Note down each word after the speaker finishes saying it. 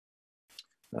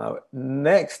Now,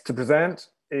 next to present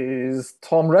is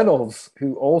Tom Reynolds,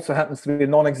 who also happens to be a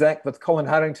non-exec with Colin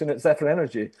Harrington at Zephyr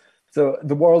Energy. So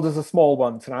the world is a small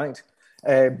one tonight.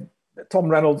 Tom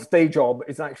Reynolds' day job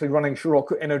is actually running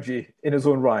Scirocco Energy in his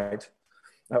own right.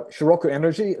 Now, Scirocco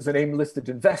Energy is an AIM-listed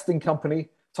investing company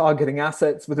targeting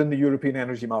assets within the European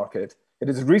energy market. It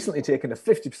has recently taken a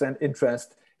 50%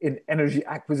 interest in Energy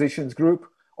Acquisitions Group,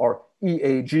 or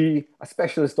EAG, a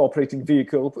specialist operating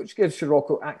vehicle, which gives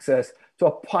Scirocco access to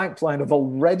a pipeline of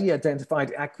already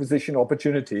identified acquisition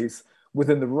opportunities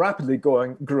within the rapidly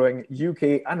growing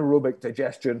UK anaerobic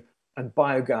digestion and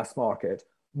biogas market.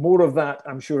 More of that,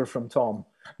 I'm sure, from Tom.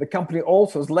 The company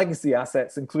also has legacy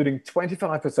assets, including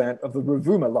 25% of the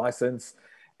Ruvuma license,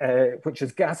 which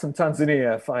is gas in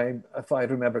Tanzania, if I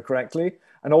remember correctly,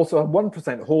 and also a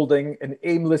 1% holding in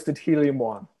AIM-listed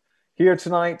Helium-1. Here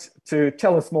tonight to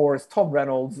tell us more is Tom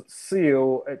Reynolds,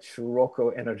 CEO at Scirocco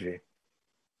Energy.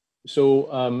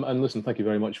 So, and listen, thank you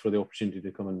very much for the opportunity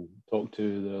to come and talk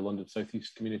to the London South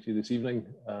East community this evening.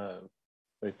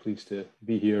 Very pleased to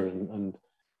be here and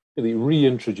really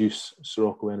reintroduce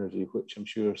Scirocco Energy, which I'm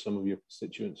sure some of your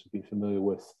constituents have been familiar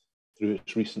with through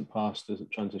its recent past as it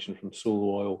transitioned from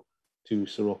Solo Oil to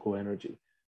Scirocco Energy.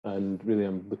 And really,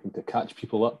 I'm looking to catch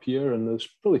people up here. And there's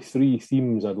probably three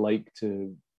themes I'd like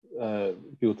to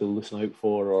be able to listen out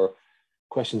for, or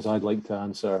questions I'd like to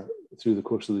answer through the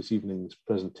course of this evening's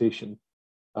presentation.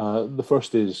 The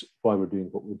first is why we're doing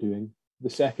what we're doing. The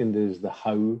second is the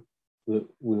how that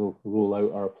we'll roll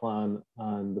out our plan.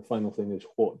 And the final thing is,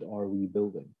 what are we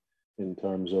building in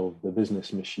terms of the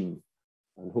business machine?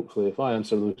 And hopefully, if I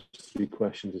answer those three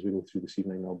questions as we go through this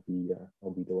evening, I'll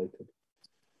be delighted.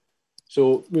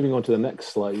 So moving on to the next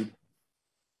slide,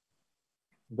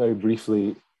 very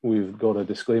briefly, we've got a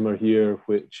disclaimer here,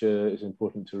 which is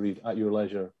important to read at your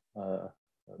leisure.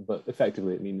 But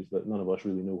effectively, it means that none of us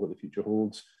really know what the future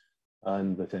holds,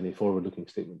 and that any forward-looking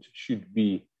statements should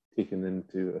be taken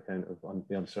into account of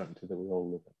the uncertainty that we all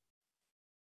live in.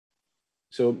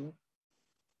 So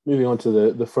moving on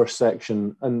to the first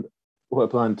section, and what I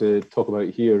plan to talk about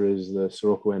here is the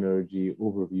Scirocco Energy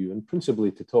overview, and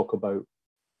principally to talk about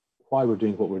why we're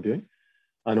doing what we're doing,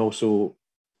 and also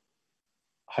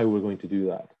how we're going to do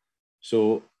that.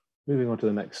 So moving on to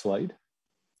the next slide.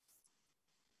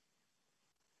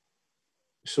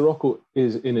 Scirocco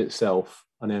is in itself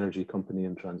an energy company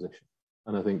in transition.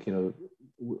 And I think, you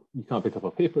can't pick up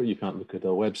a paper, you can't look at a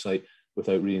website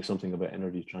without reading something about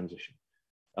energy transition.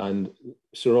 And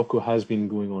Scirocco has been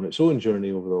going on its own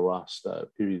journey over the last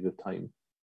period of time.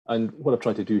 And what I've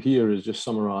tried to do here is just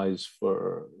summarize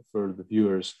for the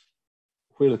viewers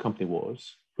where the company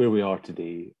was, where we are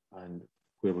today, and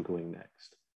where we're going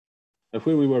next. And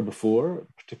where we were before,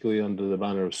 particularly under the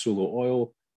banner of Solo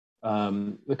Oil,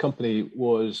 the company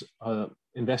was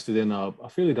invested in a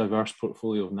fairly diverse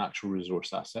portfolio of natural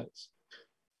resource assets,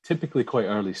 typically quite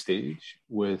early stage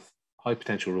with high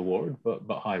potential reward,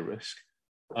 but high risk.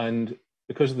 And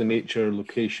because of the nature,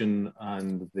 location,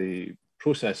 and the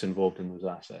process involved in those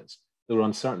assets, there were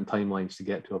uncertain timelines to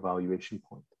get to a valuation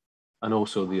point, and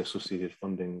also the associated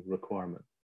funding requirement.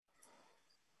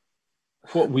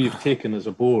 What we've taken as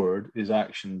a board is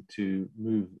action to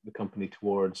move the company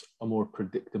towards a more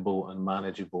predictable and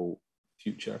manageable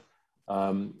future.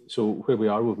 So where we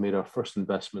are, we've made our first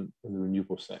investment in the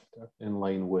renewable sector in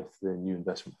line with the new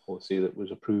investment policy that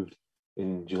was approved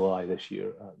in July this year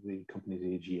at the company's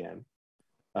AGM.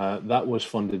 That was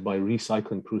funded by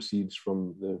recycling proceeds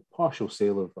from the partial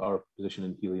sale of our position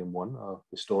in Helium-1, a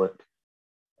historic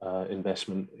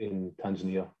investment in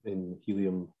Tanzania in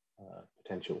helium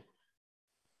potential.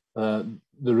 The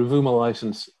Ruvuma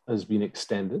license has been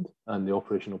extended and the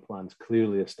operational plans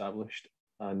clearly established,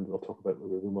 and I'll talk about the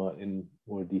Ruvuma in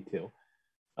more detail.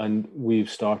 And we've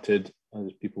started,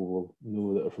 as people will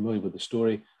know that are familiar with the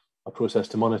story, a process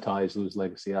to monetize those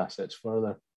legacy assets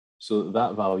further so that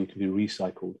that value can be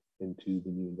recycled into the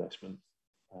new investment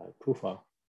profile.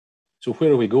 So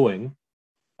where are we going?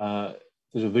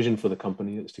 There's a vision for the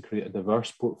company. It's to create a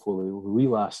diverse portfolio of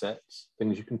real assets,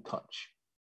 things you can touch,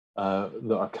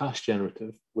 that are cash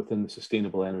generative within the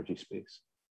sustainable energy space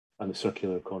and the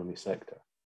circular economy sector.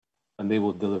 And they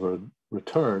will deliver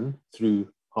return through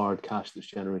hard cash that's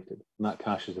generated. And that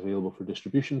cash is available for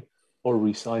distribution or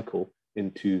recycle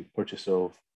into purchase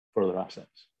of further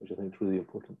assets, which I think is really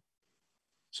important.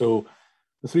 So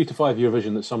the 3 to 5 year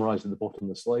vision that's summarized at the bottom of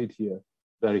the slide here,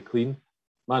 very clean: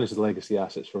 manage the legacy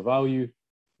assets for value,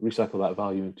 recycle that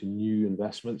value into new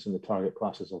investments in the target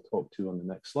classes I'll talk to on the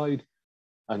next slide,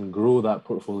 and grow that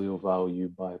portfolio value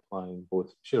by applying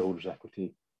both shareholders'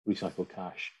 equity, recycled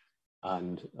cash,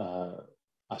 and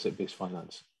asset-based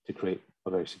finance to create a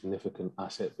very significant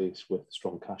asset base with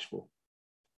strong cash flow.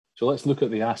 So let's look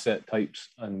at the asset types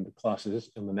and classes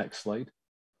in the next slide.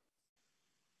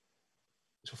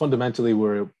 So fundamentally,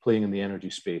 we're playing in the energy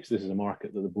space. This is a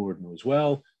market that the board knows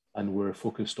well, and we're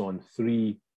focused on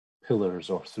three pillars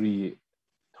or three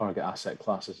target asset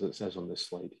classes that it says on this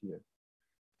slide here.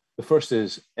 The first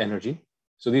is energy.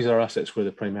 So these are assets where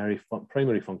the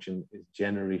primary function is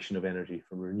generation of energy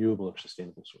from renewable or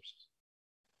sustainable sources.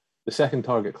 The second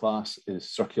target class is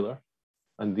circular.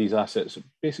 And these assets,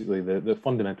 basically the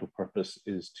fundamental purpose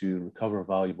is to recover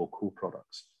valuable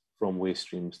co-products from waste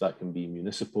streams that can be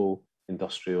municipal,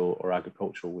 industrial, or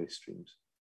agricultural waste streams.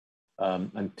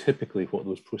 And typically what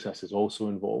those processes also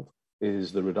involve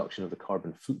is the reduction of the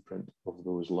carbon footprint of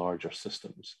those larger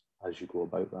systems as you go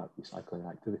about that recycling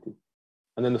activity.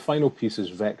 And then the final piece is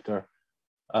vector.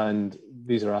 And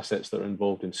these are assets that are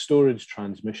involved in storage,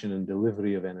 transmission, and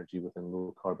delivery of energy within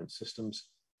low carbon systems.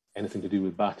 Anything to do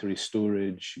with battery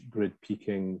storage, grid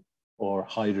peaking, or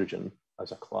hydrogen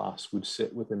as a class would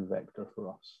sit within vector for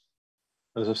us.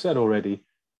 And as I've said already,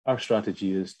 our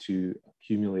strategy is to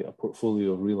accumulate a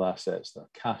portfolio of real assets that are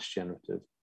cash generative,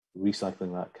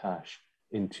 recycling that cash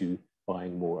into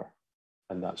buying more.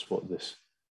 And that's what this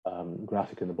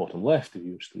graphic in the bottom left of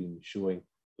your screen is showing,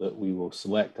 that we will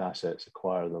select assets,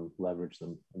 acquire them, leverage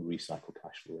them, and recycle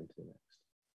cash flow into the next.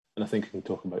 And I think we can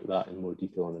talk about that in more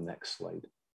detail on the next slide.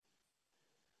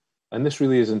 And this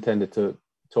really is intended to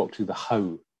talk to the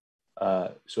how.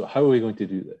 So how are we going to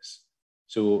do this?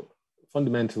 So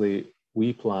fundamentally,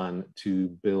 we plan to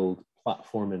build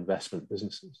platform investment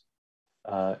businesses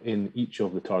in each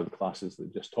of the target classes that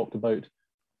we just talked about,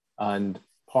 and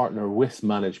partner with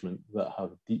management that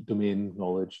have deep domain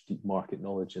knowledge, deep market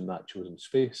knowledge in that chosen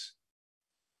space,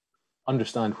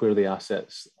 understand where the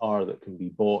assets are that can be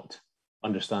bought,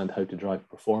 understand how to drive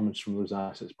performance from those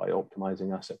assets by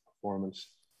optimizing asset performance.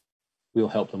 We'll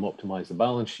help them optimize the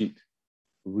balance sheet,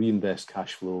 reinvest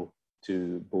cash flow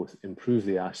to both improve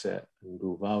the asset and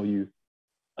grow value.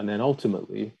 And then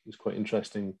ultimately, it's quite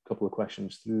interesting, a couple of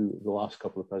questions through the last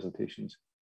couple of presentations.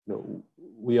 You know,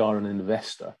 we are an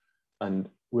investor and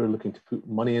we're looking to put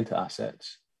money into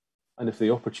assets. And if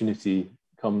the opportunity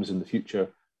comes in the future,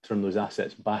 turn those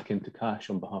assets back into cash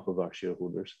on behalf of our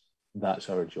shareholders, that's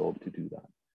our job to do that.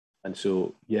 And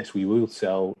so, yes, we will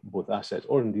sell both assets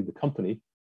or indeed the company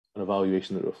an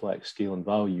evaluation that reflects scale and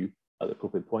value at the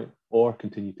appropriate point, or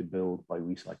continue to build by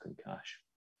recycling cash.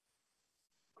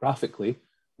 Graphically,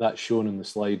 that's shown in the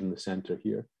slide in the center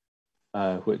here,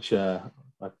 which I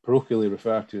parochially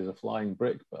refer to as a flying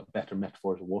brick, but a better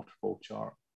metaphor is a waterfall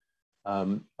chart.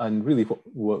 And really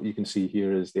what you can see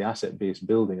here is the asset base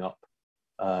building up,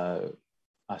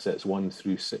 assets 1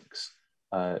 through 6,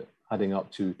 adding up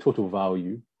to total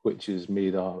value, which is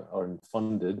made or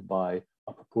funded by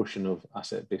a proportion of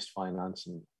asset-based finance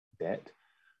and debt,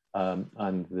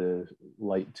 and the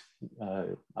light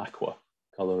aqua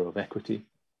color of equity.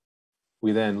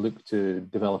 We then look to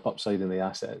develop upside in the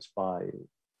assets by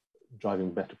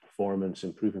driving better performance,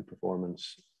 improving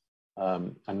performance,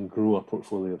 and grow a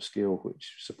portfolio of scale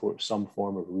which supports some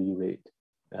form of re-rate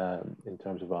in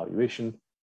terms of valuation.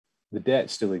 The debt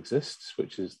still exists,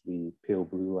 which is the pale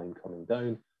blue line coming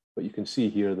down, but you can see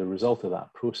here the result of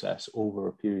that process over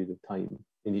a period of time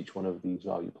in each one of these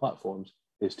value platforms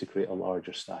is to create a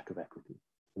larger stack of equity.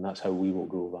 And that's how we will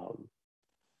grow value.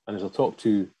 And as I'll talk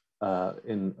to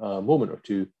in a moment or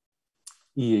two,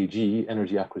 EAG,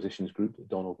 Energy Acquisitions Group, that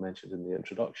Donald mentioned in the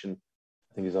introduction,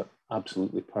 I think is an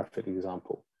absolutely perfect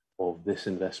example of this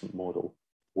investment model,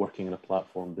 working in a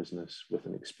platform business with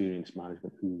an experienced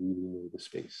management who really know the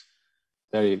space.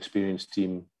 Very experienced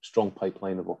team, strong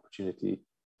pipeline of opportunity,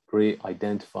 great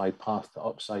identified path to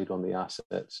upside on the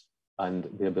assets, and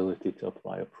the ability to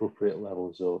apply appropriate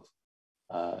levels of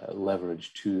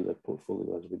leverage to the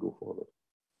portfolio as we go forward.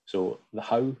 So the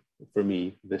how, for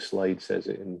me, this slide says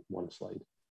it in one slide.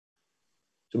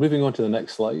 So moving on to the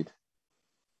next slide,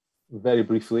 very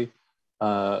briefly,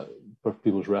 for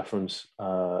people's reference,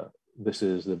 this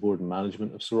is the board and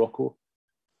management of Scirocco.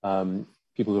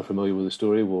 People who are familiar with the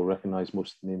story will recognize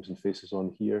most of the names and faces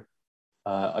on here.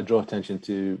 I draw attention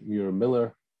to Muir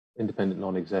Miller, independent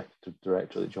non-executive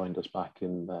director that joined us back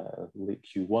in late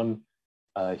Q1.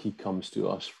 He comes to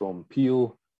us from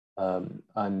Peel,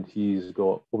 and he's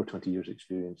got over 20 years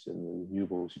experience in the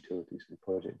renewables, utilities, and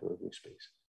project delivery space.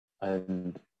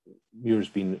 And Muir's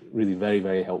been really very,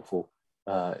 very helpful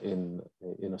in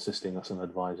assisting us and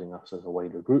advising us as a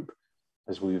wider group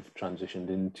as we've transitioned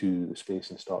into the space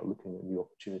and start looking at new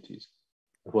opportunities.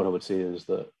 And what I would say is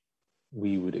that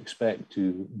we would expect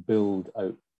to build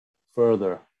out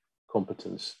further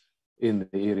competence in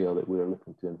the area that we're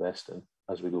looking to invest in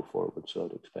as we go forward. So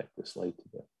I'd expect this slide to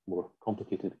get more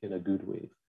complicated in a good way,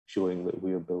 showing that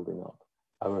we are building up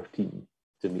our team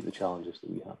to meet the challenges that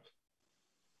we have.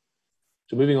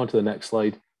 So moving on to the next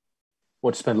slide, I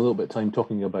want to spend a little bit of time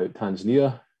talking about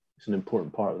Tanzania. It's an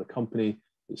important part of the company.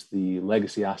 It's the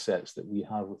legacy assets that we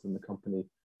have within the company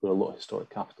where a lot of historic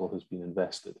capital has been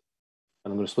invested.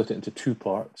 And I'm going to split it into two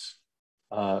parts.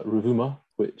 Ruvuma,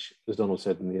 which, as Donald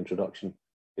said in the introduction,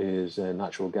 is a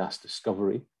natural gas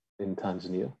discovery in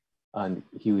Tanzania, and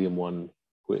Helium 1,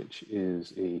 which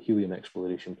is a helium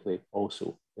exploration play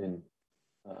also in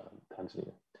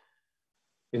Tanzania.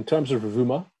 In terms of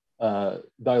Ruvuma,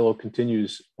 dialogue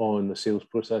continues on the sales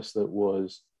process that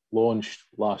was launched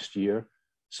last year,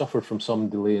 suffered from some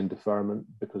delay and deferment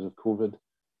because of COVID,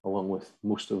 along with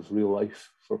most of real life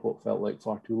for what felt like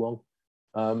far too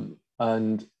long.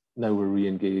 And now we're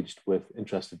re-engaged with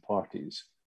interested parties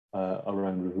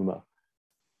around Ruvuma.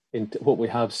 What we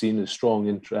have seen is strong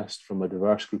interest from a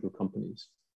diverse group of companies.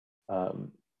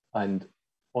 And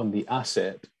on the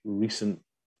asset, recent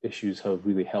issues have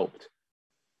really helped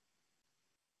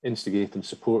instigate and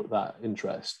support that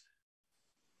interest.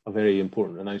 A very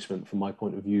important announcement from my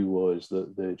point of view was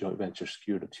that the joint venture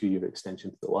secured a 2-year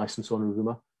extension to the license on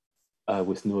Ruvuma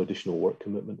with no additional work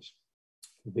commitments.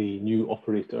 The new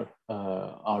operator,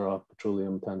 ARA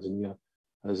Petroleum Tanzania,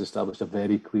 has established a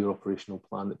very clear operational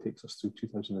plan that takes us through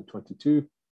 2022.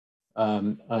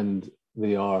 And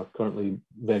they are currently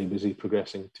very busy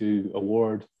progressing to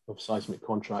award of seismic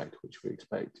contract, which we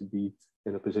expect to be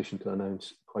in a position to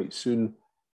announce quite soon.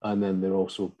 And then they're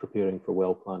also preparing for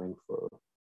well planning for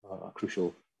a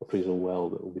crucial appraisal well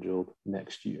that will be drilled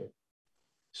next year.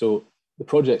 So the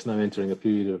project's now entering a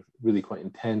period of really quite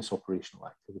intense operational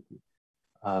activity.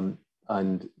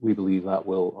 And we believe that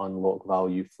will unlock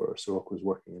value for Scirocco's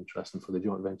working interest and for the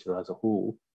joint venture as a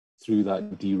whole through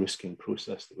that de-risking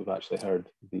process that we've actually heard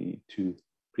the two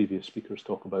previous speakers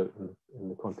talk about in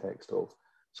the context of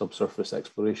subsurface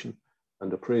exploration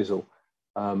and appraisal.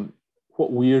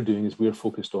 What we're doing is we're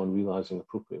focused on realizing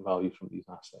appropriate value from these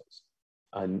assets.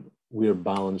 And we're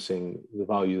balancing the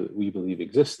value that we believe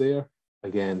exists there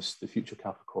against the future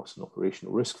capital costs and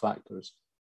operational risk factors,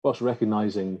 whilst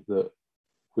recognizing that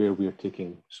where we're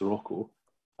taking Scirocco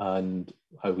and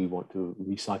how we want to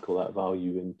recycle that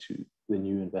value into the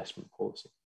new investment policy.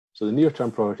 So the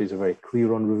near-term priorities are very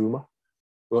clear on Ruvuma.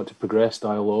 We want to progress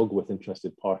dialogue with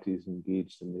interested parties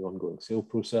engaged in the ongoing sale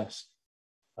process.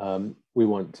 We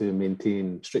want to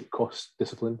maintain strict cost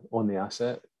discipline on the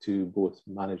asset to both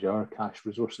manage our cash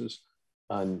resources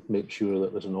and make sure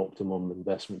that there's an optimum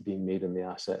investment being made in the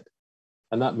asset.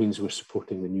 And that means we're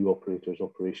supporting the new operator's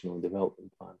operational and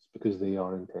development plans because they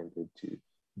are intended to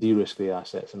de-risk the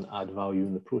assets and add value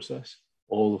in the process,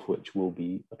 all of which will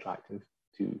be attractive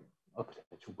to a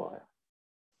potential buyer.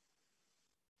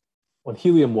 On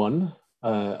Helium 1,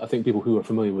 I think people who are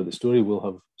familiar with the story will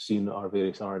have seen our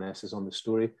various RNSs on the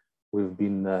story. We've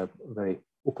been very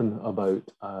open about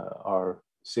our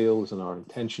sales and our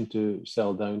intention to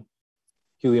sell down.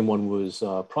 Helium 1 was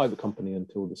a private company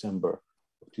until December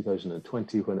of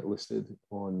 2020 when it listed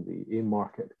on the AIM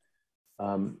market.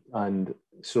 And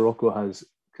Scirocco has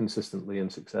consistently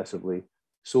and successively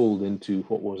sold into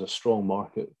what was a strong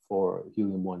market for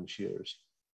Helium 1 shares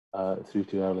through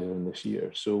to earlier in this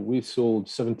year. So we sold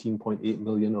 17.8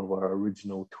 million of our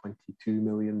original 22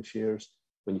 million shares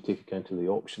when you take account of the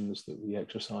options that we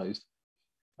exercised.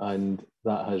 And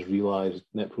that has realized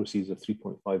net proceeds of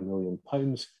 £3.5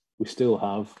 million. We still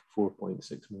have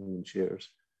 4.6 million shares.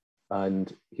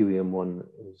 And Helium 1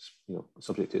 is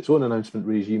subject to its own announcement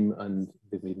regime, and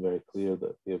they've made very clear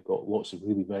that they've got lots of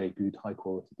really very good high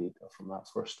quality data from that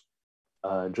first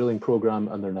drilling program,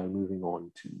 and they're now moving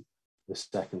on to the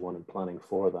second one and planning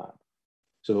for that.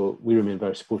 So we remain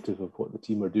very supportive of what the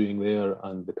team are doing there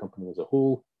and the company as a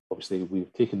whole. Obviously,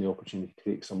 we've taken the opportunity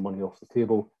to take some money off the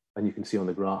table, and you can see on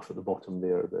the graph at the bottom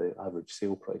there the average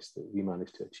sale price that we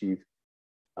managed to achieve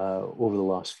over the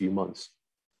last few months.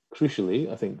 Crucially,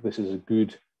 I think this is a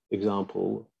good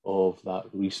example of that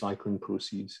recycling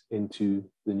proceeds into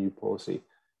the new policy.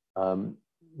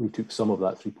 We took some of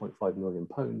that £3.5 million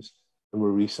and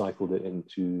we recycled it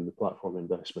into the platform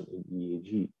investment in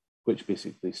EAG, which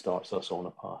basically starts us on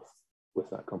a path with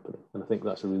that company. And I think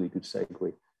that's a really good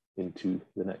segue into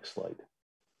the next slide.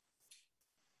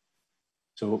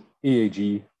 So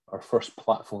EAG, our first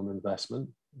platform investment,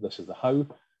 this is the how,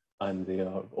 and they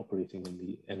are operating in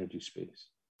the energy space.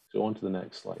 So on to the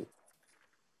next slide.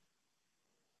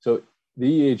 So the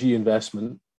EAG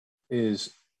investment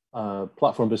is a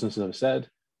platform business, as I've said.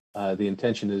 The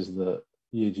intention is that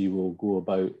EAG will go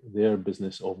about their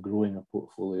business of growing a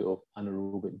portfolio of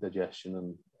anaerobic digestion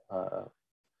and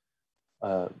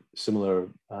similar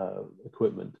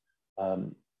equipment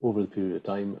over the period of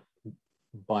time,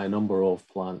 buy a number of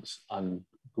plants and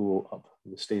go up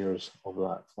the stairs of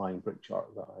that flying brick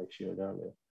chart that I shared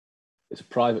earlier. It's a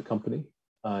private company,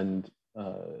 and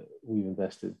we've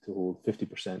invested to hold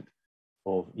 50%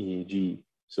 of EAG.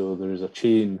 So there is a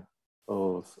chain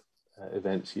of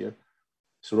events here.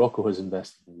 Scirocco has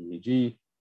invested in EAG,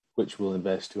 which will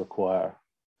invest to acquire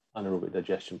anaerobic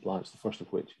digestion plants, the first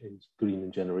of which is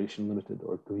Greenon Generation Limited,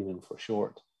 or Greenon for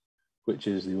short, which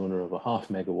is the owner of a 0.5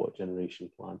 megawatt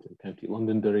generation plant in County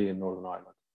Londonderry in Northern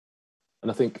Ireland. And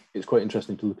I think it's quite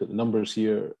interesting to look at the numbers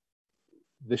here.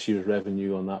 This year's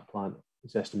revenue on that plant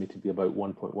is estimated to be about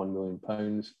 £1.1 million,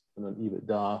 and an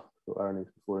EBITDA, so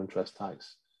earnings before interest,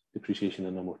 tax, depreciation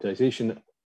and amortization,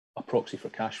 a proxy for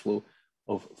cash flow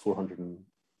of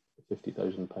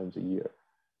 £450,000 a year.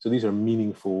 So these are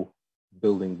meaningful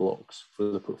building blocks for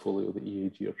the portfolio that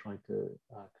EAG are trying to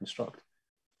construct.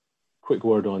 Quick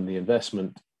word on the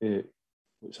investment.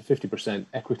 It's a 50%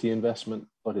 equity investment,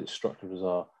 but it's structured as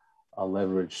a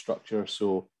leverage structure.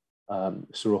 So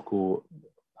Scirocco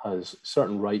has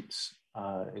certain rights,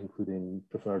 including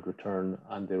preferred return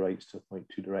and the rights to appoint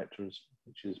 2 directors,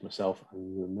 which is myself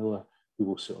and Neil Miller, who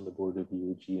will sit on the board of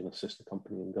EAG and assist the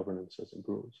company in governance as it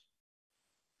grows.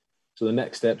 So the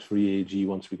next steps for EAG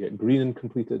once we get Greenon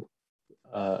completed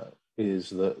is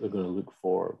that they're going to look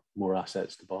for more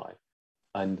assets to buy.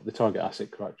 And the target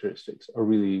asset characteristics are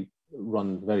really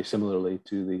run very similarly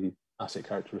to the asset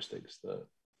characteristics that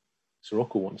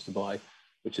Scirocco wants to buy,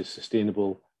 which is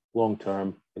sustainable,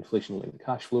 long-term, inflation-linked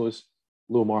cash flows,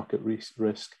 low market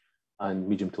risk, and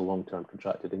medium to long-term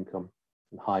contracted income,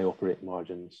 and high operating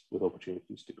margins with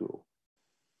opportunities to grow.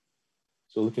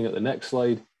 So looking at the next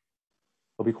slide,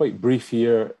 I'll be quite brief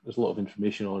here. There's a lot of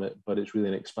information on it, but it's really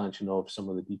an expansion of some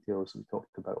of the details that we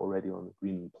talked about already on the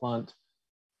Greenon plant.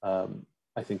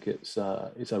 I think it's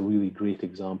a really great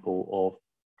example of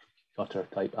cutter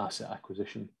type asset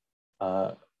acquisition.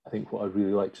 I think what I'd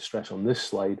really like to stress on this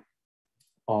slide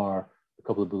are a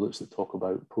couple of bullets that talk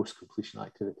about post-completion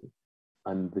activity.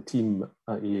 And the team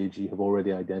at EAG have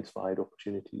already identified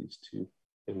opportunities to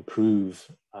improve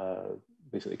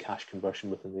basically cash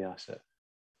conversion within the asset.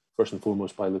 First and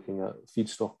foremost, by looking at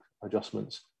feedstock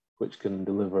adjustments, which can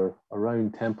deliver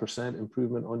around 10%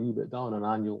 improvement on EBITDA on an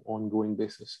annual ongoing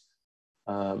basis.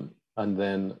 And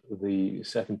then the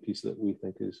second piece that we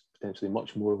think is potentially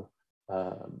much more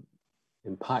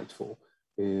impactful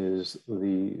is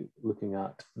looking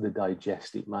at the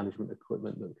digestate management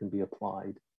equipment that can be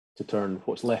applied to turn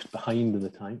what's left behind in the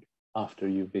tank after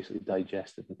you've basically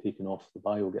digested and taken off the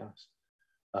biogas,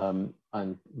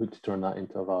 and look to turn that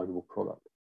into a valuable product.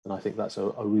 And I think that's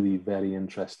a really very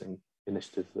interesting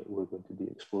initiative that we're going to be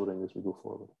exploring as we go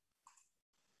forward.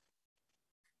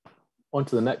 On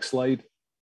to the next slide.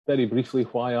 Very briefly,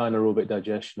 why anaerobic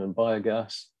digestion and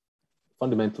biogas?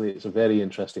 Fundamentally, it's a very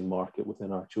interesting market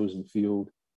within our chosen field.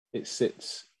 It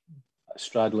sits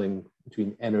straddling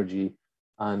between energy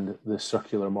and the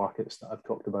circular markets that I've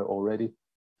talked about already.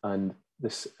 And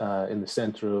this, in the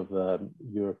center of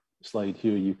your slide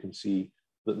here, you can see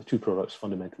that the 2 products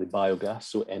fundamentally biogas,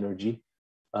 so energy,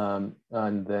 and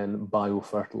then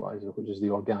biofertilizer, which is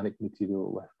the organic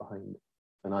material left behind.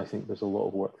 And I think there's a lot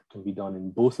of work that can be done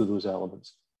in both of those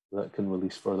elements that can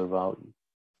release further value.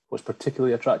 What's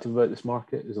particularly attractive about this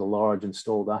market is a large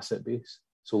installed asset base,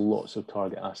 so lots of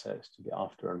target assets to get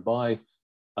after and buy,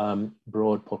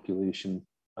 broad population,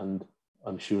 and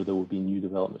I'm sure there will be new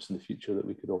developments in the future that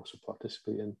we could also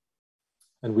participate in.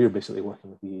 And we're basically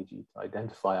working with the EAG to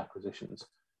identify acquisitions.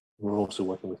 We're also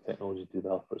working with technology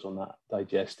developers on that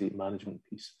digestate management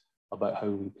piece about how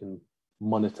we can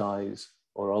monetize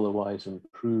or otherwise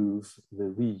improve the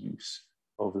reuse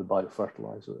of the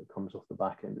biofertilizer that comes off the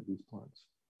back end of these plants.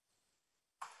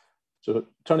 So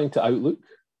turning to outlook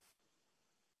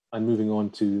and moving on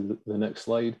to the next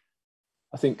slide,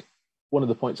 I think one of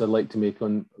the points I'd like to make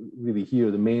on really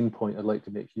here, the main point I'd like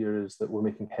to make here is that we're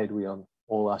making headway on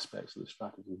all aspects of the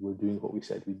strategy. We're doing what we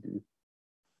said we'd do.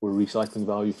 We're recycling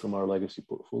value from our legacy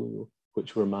portfolio,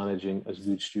 which we're managing as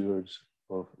good stewards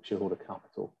of shareholder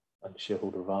capital and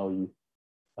shareholder value.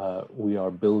 We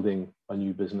are building a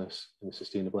new business in the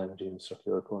sustainable energy and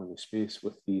circular economy space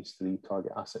with these 3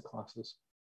 target asset classes.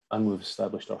 And we've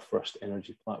established our first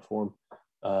energy platform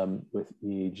with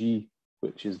EAG,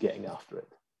 which is getting after it.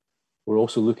 We're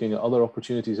also looking at other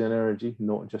opportunities in energy,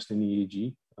 not just in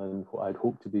EAG. And what I'd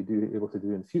hope to be able to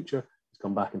do in the future is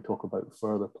come back and talk about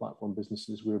further platform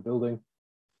businesses we're building.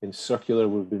 In circular,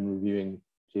 we've been reviewing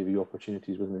JV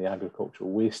opportunities within the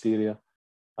agricultural waste area.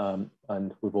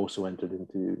 And we've also entered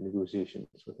into negotiations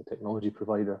with a technology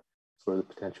provider for the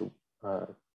potential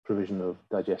provision of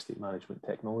digestate management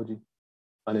technology.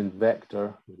 And in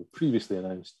Vector, as we previously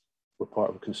announced, we're part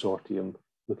of a consortium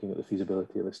looking at the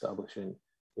feasibility of establishing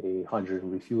a hydrogen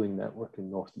refueling network in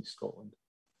northeast Scotland.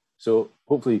 So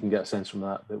hopefully you can get a sense from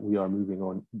that we are moving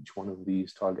on each one of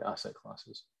these target asset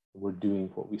classes. We're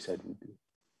doing what we said we'd do.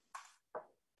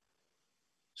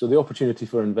 So the opportunity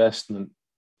for investment,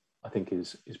 I think,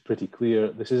 is pretty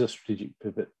clear. This is a strategic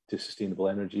pivot to sustainable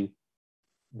energy.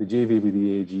 The JV with the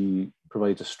EAG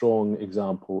provides a strong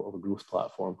example of a growth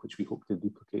platform which we hope to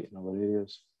duplicate in other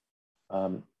areas.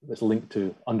 It's linked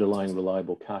to underlying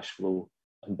reliable cash flow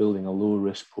and building a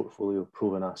low-risk portfolio of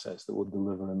proven assets that will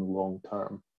deliver in the long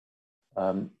term.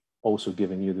 Also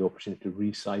giving you the opportunity to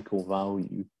recycle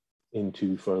value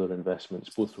into further investments,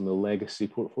 both from the legacy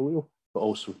portfolio, but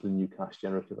also the new cash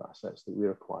generative assets that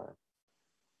we're acquiring.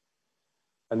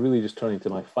 And really just turning to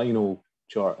my final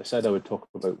chart, I said I would talk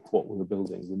about what we're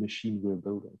building, the machine we're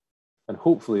building. And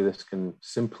hopefully this can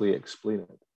simply explain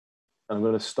it. And I'm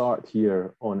going to start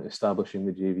here on establishing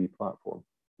the JV platform.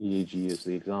 EAG is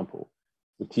the example.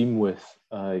 We team with,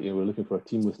 we're looking for a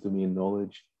team with domain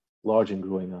knowledge, large and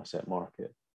growing asset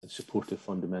market, and supportive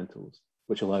fundamentals,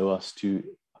 which allow us to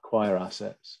acquire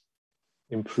assets,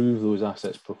 improve those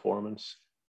assets' performance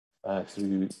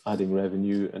through adding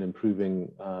revenue and improving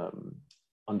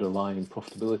underlying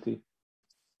profitability,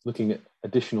 looking at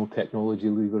additional technology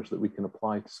levers that we can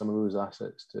apply to some of those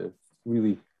assets to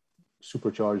really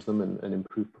supercharge them and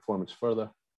improve performance further,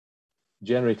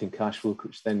 generating cash flow,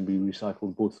 which then be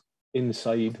recycled both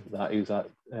inside, that is at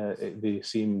the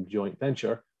same joint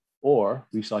venture, or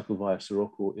recycled via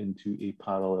Scirocco into a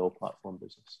parallel platform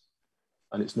business.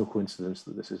 And it's no coincidence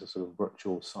that this is a sort of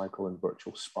virtual cycle and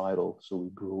virtual spiral. So we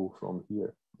grow from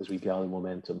here as we gather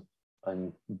momentum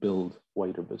and build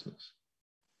wider business.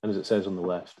 And as it says on the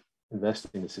left,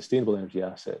 investing in sustainable energy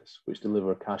assets which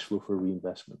deliver cash flow for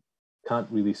reinvestment. Can't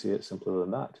really say it simpler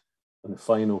than that. And the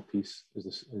final piece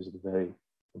is the very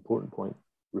important point: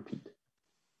 repeat.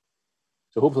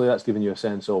 So hopefully that's given you a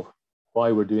sense of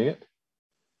why we're doing it,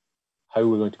 how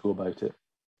we're going to go about it,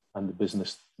 and the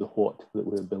business, the what that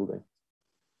we're building.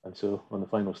 And so on the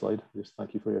final slide, just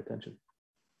thank you for your attention.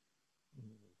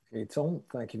 Okay, Tom,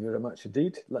 thank you very much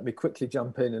indeed. Let me quickly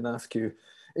jump in and ask you,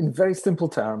 in very simple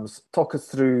terms, talk us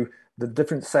through the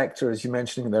different sectors you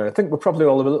mentioned there. I think we're probably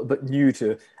all a little bit new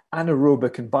to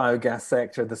anaerobic and biogas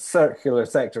sector, the circular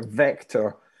sector,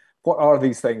 Vector. What are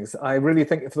these things? I really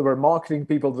think if there were marketing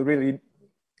people, they really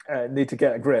need to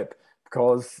get a grip,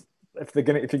 because if you're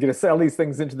going to sell these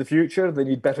things into the future, they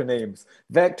need better names.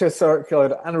 Vector,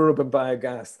 circular, anaerobic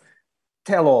biogas.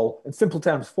 Tell all, in simple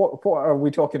terms, what are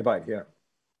we talking about here?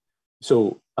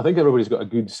 So I think everybody's got a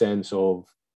good sense of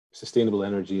sustainable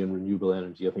energy and renewable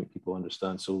energy. I think people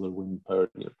understand solar, wind power,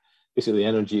 basically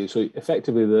energy. So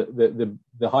effectively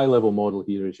the high level model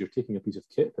here is you're taking a piece of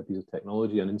kit, a piece of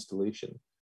technology, an installation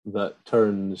that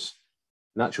turns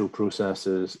natural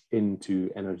processes into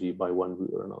energy by one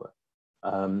route or another.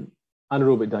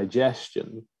 Anaerobic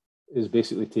digestion is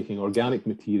basically taking organic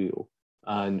material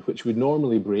and which would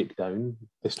normally break down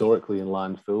historically in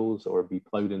landfills or be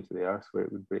ploughed into the earth where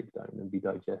it would break down and be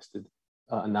digested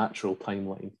at a natural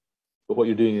timeline. But what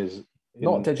you're doing is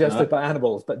not digested by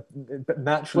animals, but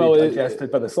naturally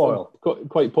digested by the soil.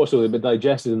 Quite possibly, but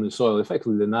digested in the soil,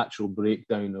 effectively the natural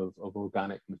breakdown of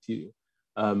organic material.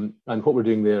 And what we're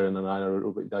doing there in an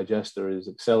anaerobic digester is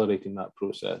accelerating that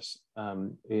process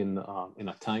in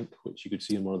a tank, which you could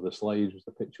see in one of the slides, was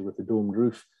the picture with the domed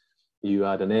roof. You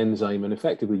add an enzyme and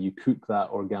effectively you cook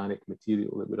that organic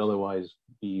material that would otherwise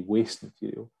be waste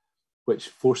material, which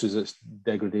forces its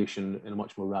degradation in a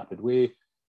much more rapid way.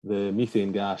 The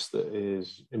methane gas that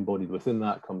is embodied within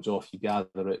that comes off, you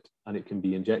gather it, and it can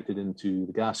be injected into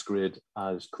the gas grid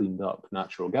as cleaned up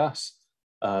natural gas.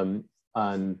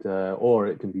 Or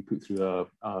it can be put through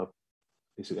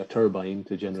basically a turbine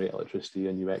to generate electricity,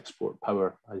 and you export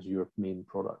power as your main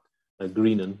product. Now,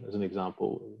 Greenon, as an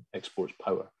example, exports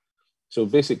power. So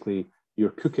basically, you're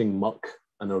cooking muck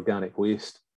and organic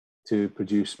waste to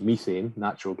produce methane,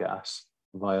 natural gas,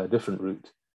 via a different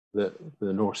route that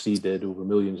the North Sea did over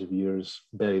millions of years,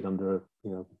 buried under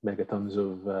megatons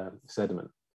of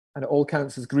sediment. And it all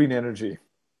counts as green energy.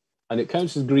 And it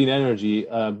counts as green energy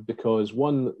because,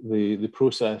 one, the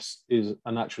process is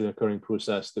a naturally occurring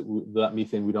process that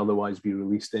methane would otherwise be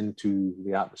released into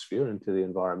the atmosphere, into the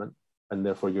environment, and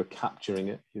therefore you're capturing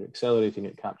it, you're accelerating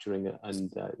it, capturing it,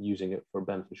 and using it for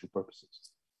beneficial purposes.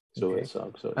 So okay. it's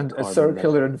and a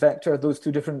circular and vector, those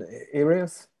two different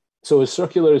areas? So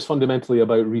circular is fundamentally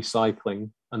about recycling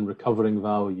and recovering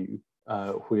value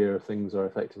where things are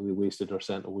effectively wasted or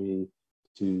sent away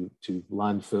to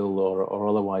landfill or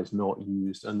otherwise not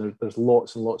used. And there's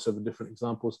lots and lots of different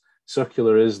examples.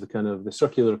 Circular is the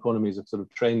circular economy is a sort of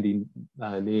trendy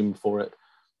name for it.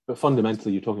 But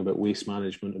fundamentally, you're talking about waste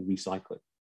management and recycling.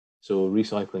 So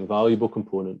recycling valuable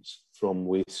components from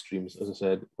waste streams, as I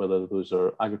said, whether those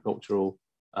are agricultural,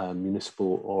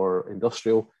 municipal or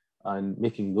industrial, and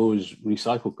making those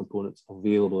recycled components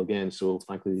available again. So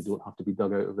frankly, they don't have to be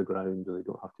dug out of the ground or they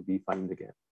don't have to be found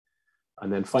again.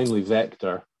 And then finally,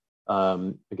 vector,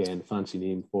 again, fancy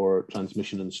name for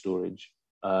transmission and storage.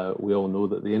 We all know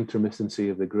that the intermittency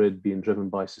of the grid being driven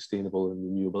by sustainable and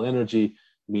renewable energy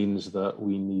means that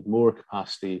we need more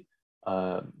capacity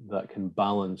that can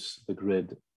balance the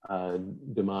grid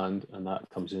demand, and that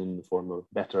comes in the form of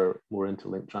better, more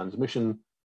interlinked transmission,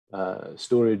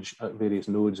 storage at various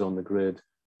nodes on the grid,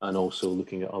 and also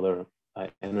looking at other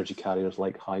energy carriers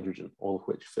like hydrogen, all of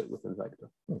which fit within vector.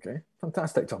 Okay,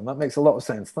 fantastic, Tom. That makes a lot of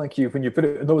sense. Thank you. When you put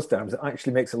it in those terms, it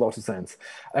actually makes a lot of sense.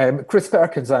 Chris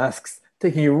Perkins asks,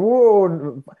 taking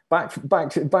you back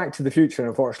to the future,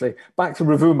 unfortunately, back to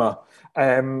Ruvuma.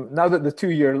 Now that the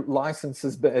 2-year license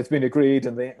has been agreed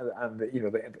and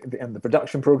the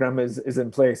production program is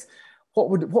in place, what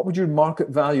would your market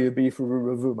value be for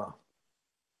Ruvuma?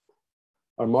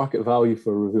 Our market value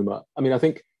for Ruvuma, I mean, I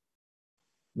think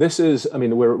this is, I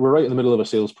mean, we're right in the middle of a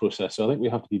sales process, so I think we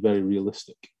have to be very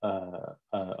realistic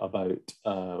about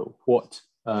what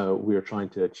we're trying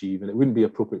to achieve, and it wouldn't be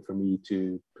appropriate for me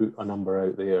to put a number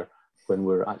out there when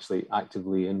we're actually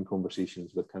actively in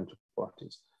conversations with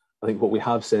counterparties. I think what we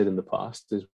have said in the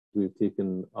past is we've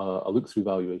taken a look-through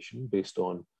valuation based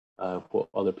on what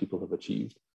other people have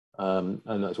achieved. And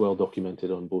that's well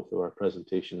documented on both of our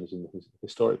presentations and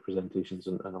historic presentations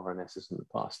and RNSs in the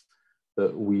past,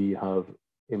 that we have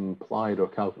implied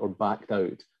or backed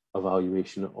out a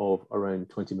valuation of around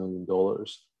 $20 million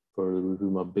for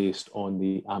Ruvuma based on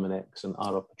the Aminex and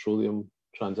ARA Petroleum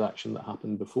transaction that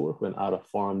happened before, when ARA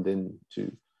farmed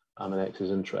into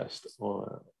Aminex's interest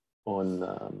on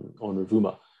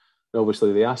Ruvuma. Now,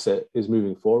 obviously, the asset is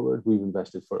moving forward. We've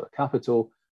invested further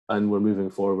capital, and we're moving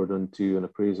forward onto an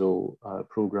appraisal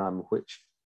program, which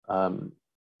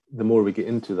the more we get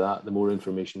into that, the more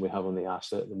information we have on the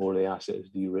asset, the more the asset is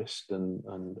de-risked and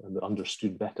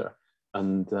understood better,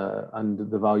 and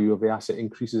the value of the asset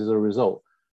increases as a result.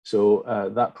 So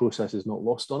that process is not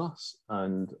lost on us,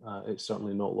 and it's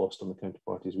certainly not lost on the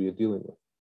counterparties we are dealing with.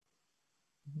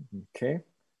 Okay.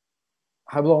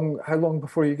 How long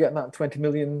before you get that 20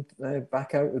 million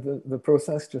back out of the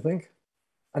process, do you think?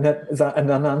 And is that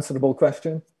an unanswerable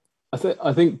question? I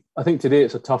think today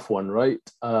it's a tough one, right?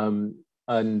 And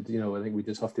I think we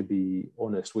just have to be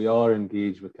honest. We are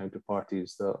engaged with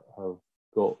counterparties that have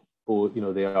got both.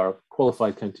 They are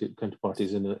qualified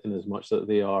counterparties in as much that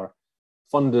they are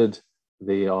funded,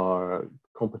 they are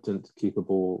competent,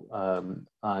 capable,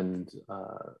 and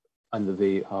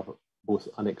they have both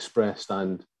an expressed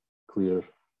and clear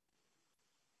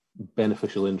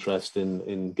beneficial interest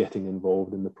in getting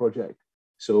involved in the project.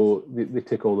 So they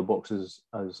tick all the boxes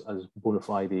as bona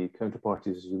fide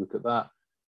counterparties as you look at that.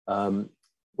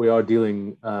 We are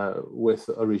dealing with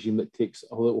a regime that takes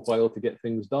a little while to get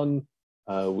things done.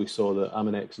 We saw that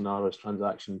Aminex and ARA's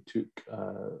transaction took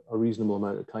a reasonable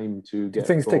amount of time to get.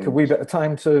 Things take a wee bit of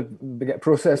time to get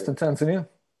processed in Tanzania.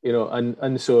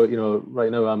 And so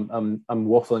right now I'm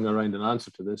waffling around an answer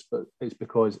to this, but it's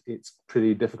because it's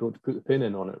pretty difficult to put the pin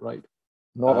in on it, right?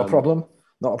 Not a problem.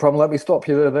 Not a problem. Let me stop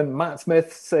you there then. Matt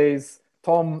Smith says,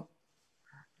 Tom,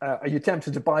 are you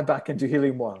tempted to buy back into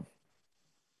Helium One?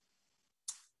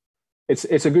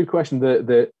 It's a good question.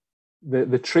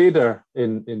 The trader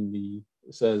in me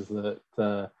says that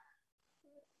the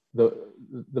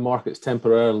market's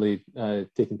temporarily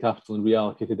taken capital and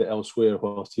reallocated it elsewhere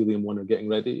whilst Helium One are getting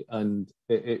ready, and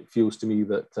it feels to me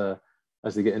that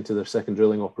as they get into their second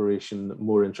drilling operation,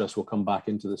 more interest will come back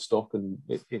into the stock, and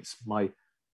it's my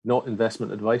not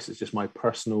investment advice, it's just my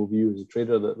personal view as a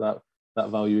trader that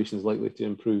valuation is likely to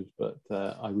improve, but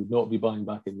I would not be buying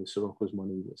back in the Scirocco's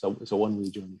money. It's a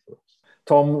one-way journey for us.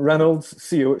 Tom Reynolds,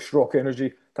 CEO at Scirocco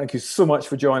Energy, thank you so much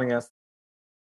for joining us.